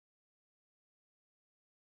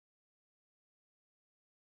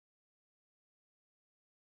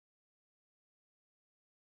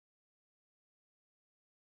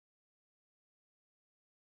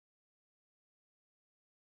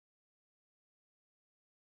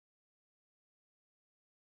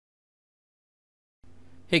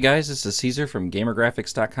Hey guys, this is Caesar from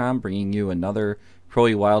gamergraphics.com bringing you another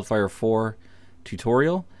Pro Wildfire 4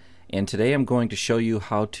 tutorial, and today I'm going to show you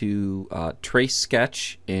how to trace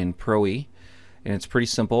sketch in Pro and it's pretty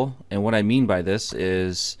simple. And what I mean by this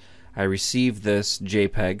is I received this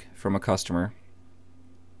JPEG from a customer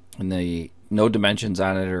and no dimensions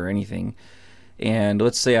on it or anything, and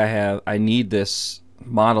let's say I need this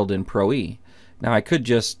modeled in Pro. Now I could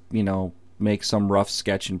just make some rough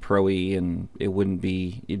sketch in Pro and it'd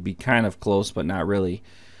be kind of close but not really,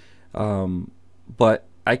 but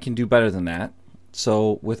I can do better than that.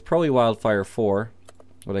 So with Pro Wildfire 4,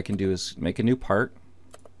 what I can do is make a new part,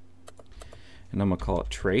 and I'm gonna call it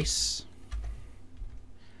trace,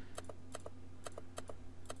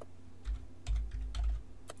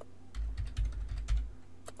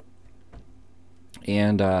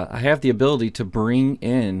 and I have the ability to bring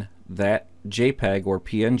in that JPEG or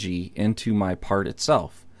PNG into my part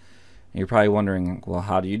itself. And you're probably wondering, well,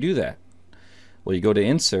 how do you do that? Well, you go to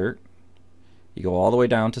Insert, you go all the way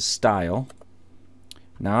down to Style.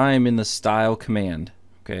 Now I'm in the Style command.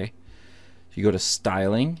 Okay, you go to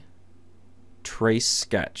Styling, Trace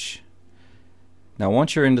Sketch. Now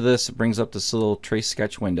once you're into this, it brings up this little Trace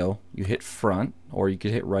Sketch window. You hit Front, or you could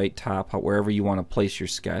hit Right, Top, wherever you want to place your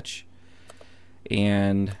sketch.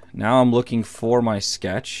 And now I'm looking for my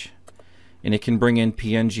sketch, and it can bring in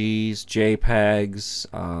PNGs, JPEGs,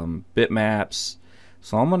 bitmaps.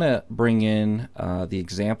 So I'm going to bring in the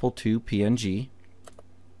example 2 PNG,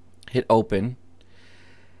 hit open,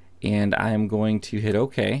 and I'm going to hit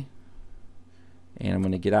OK, and I'm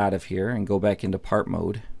going to get out of here and go back into part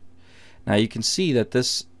mode. Now you can see that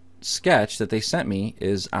this sketch that they sent me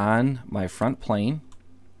is on my front plane.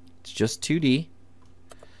 It's just 2D,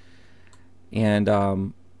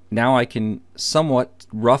 and now I can somewhat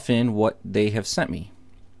rough in what they have sent me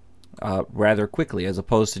rather quickly, as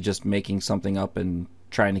opposed to just making something up and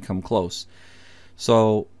trying to come close.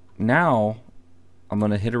 So now I'm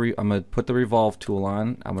gonna put the revolve tool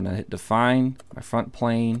on. I'm gonna hit define my front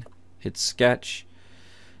plane, hit sketch.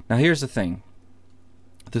 Now here's the thing.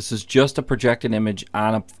 This is just a projected image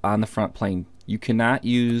on the front plane. You cannot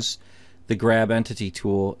use the grab entity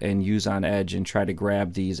tool and use on edge and try to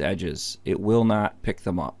grab these edges. It will not pick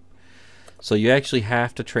them up. So you actually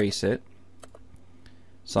have to trace it.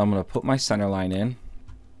 So I'm going to put my center line in,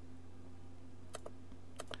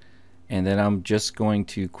 and then I'm just going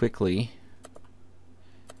to quickly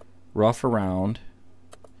rough around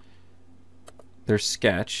their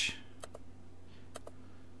sketch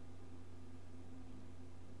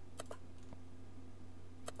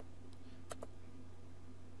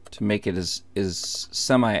to make it as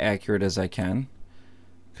semi-accurate as I can,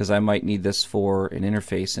 because I might need this for an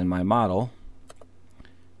interface in my model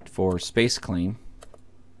for space claim.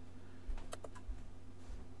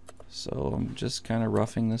 So I'm just kind of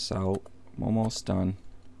roughing this out. I'm almost done.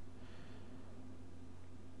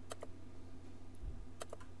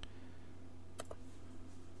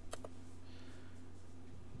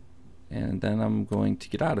 And then I'm going to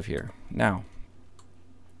get out of here. Now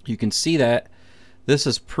you can see that this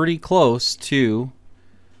is pretty close to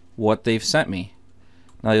what they've sent me.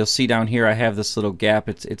 Now you'll see down here I have this little gap.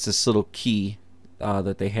 It's this little key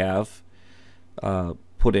that they have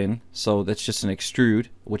put in. So that's just an extrude,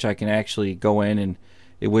 which I can actually go in, and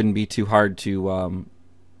it wouldn't be too hard to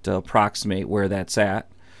approximate where that's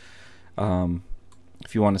at.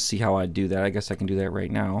 If you want to see how I do that, I guess I can do that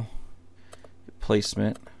right now.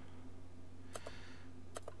 Placement.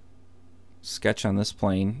 Sketch on this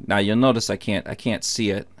plane. Now you'll notice I can't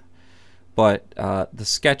see it, but the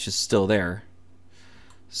sketch is still there.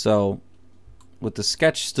 So with the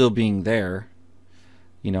sketch still being there,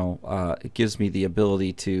 it gives me the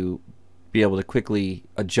ability to be able to quickly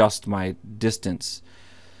adjust my distance.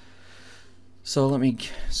 So let me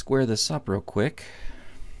square this up real quick.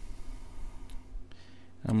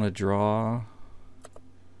 I'm going to draw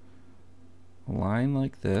a line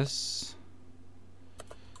like this.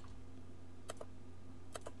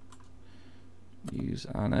 Use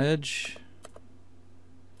on edge.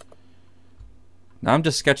 Now I'm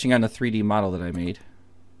just sketching on the 3D model that I made.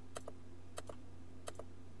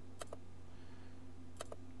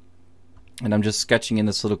 And I'm just sketching in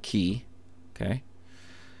this little key. Okay.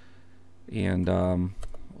 And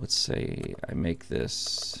let's say I make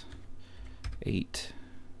this 8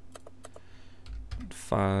 and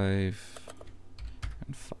 5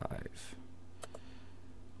 and 5.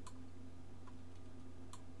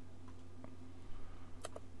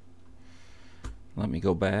 Let me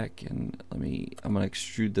go back and I'm going to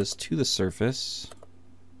extrude this to the surface.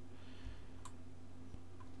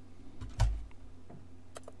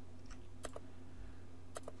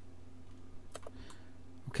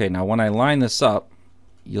 Okay, now when I line this up,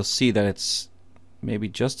 you'll see that it's maybe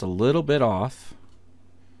just a little bit off.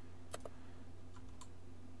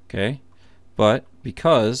 Okay, but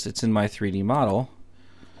because it's in my 3D model,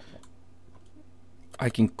 I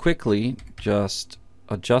can quickly just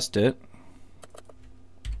adjust it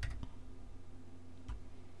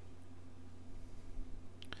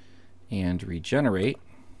and regenerate,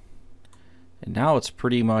 and now it's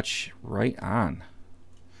pretty much right on.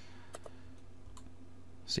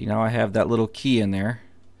 See, now I have that little key in there,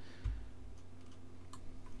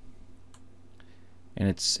 and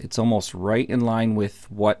it's almost right in line with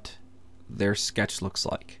what their sketch looks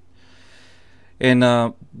like. And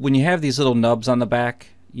when you have these little nubs on the back,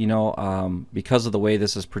 you know, because of the way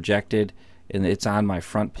this is projected and it's on my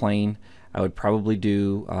front plane, I would probably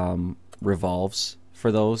do revolves for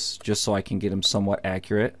those, just so I can get them somewhat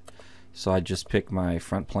accurate. So I just pick my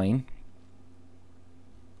front plane,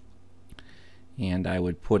 and I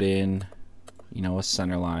would put in, you know, a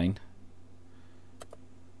center line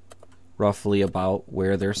roughly about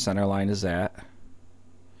where their center line is at.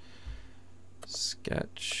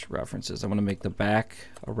 Sketch references. I'm going to make the back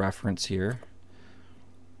a reference here,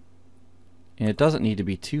 and it doesn't need to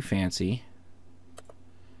be too fancy.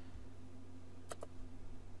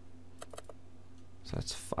 So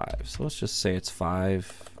that's 5. So let's just say it's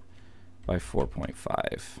 5 by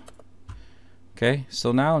 4.5. Okay,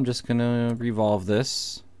 so now I'm just going to revolve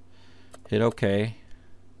this, hit OK,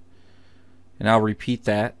 and I'll repeat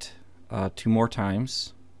that 2 more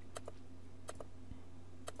times.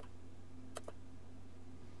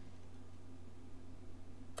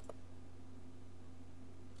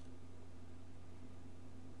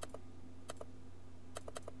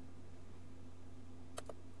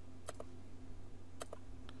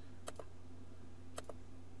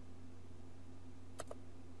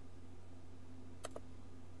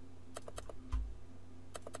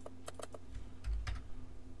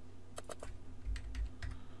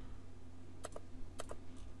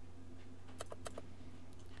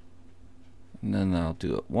 And then I'll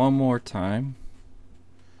do it one more time.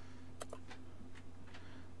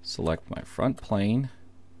 Select my front plane.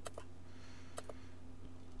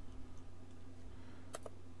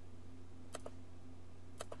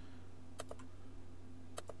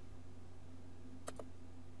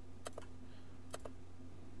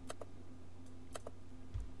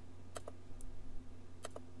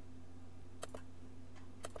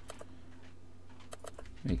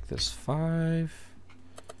 Make this 5.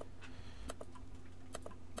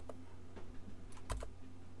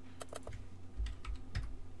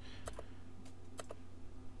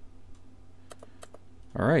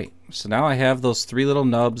 Alright, so now I have those 3 little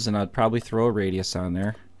nubs, and I'd probably throw a radius on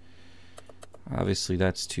there. Obviously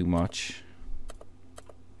that's too much.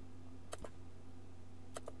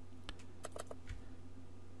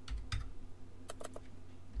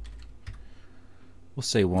 We'll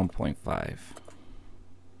say 1.5.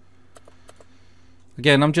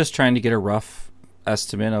 Again, I'm just trying to get a rough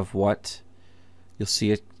estimate of what you'll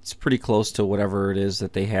see. It's pretty close to whatever it is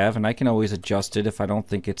that they have, and I can always adjust it if I don't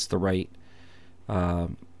think it's the right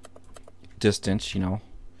distance, you know.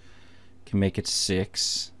 Can make it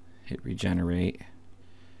 6, hit regenerate.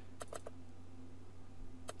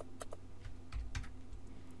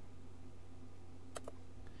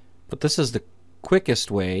 But this is the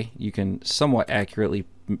quickest way you can somewhat accurately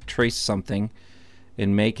trace something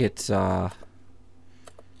and make it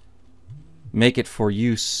for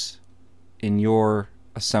use in your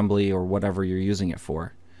assembly or whatever you're using it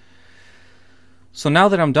for. So now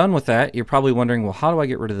that I'm done with that, you're probably wondering, well, how do I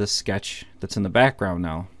get rid of this sketch that's in the background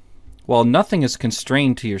now? Well, nothing is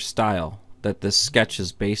constrained to your style that this sketch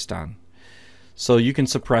is based on. So you can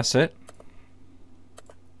suppress it,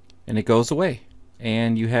 and it goes away.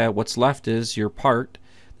 And you have, what's left is your part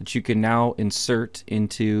that you can now insert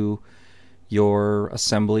into your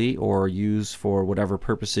assembly or use for whatever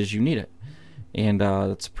purposes you need it. And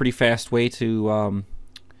it's a pretty fast way to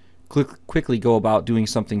quickly go about doing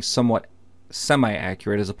something somewhat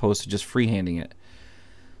semi-accurate as opposed to just freehanding it.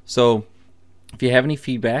 So if you have any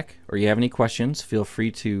feedback or you have any questions, feel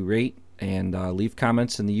free to rate and leave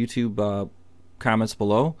comments in the YouTube comments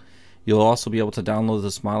below. You'll also be able to download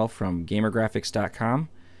this model from gamergraphics.com,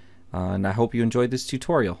 and I hope you enjoyed this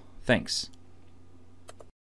tutorial. Thanks.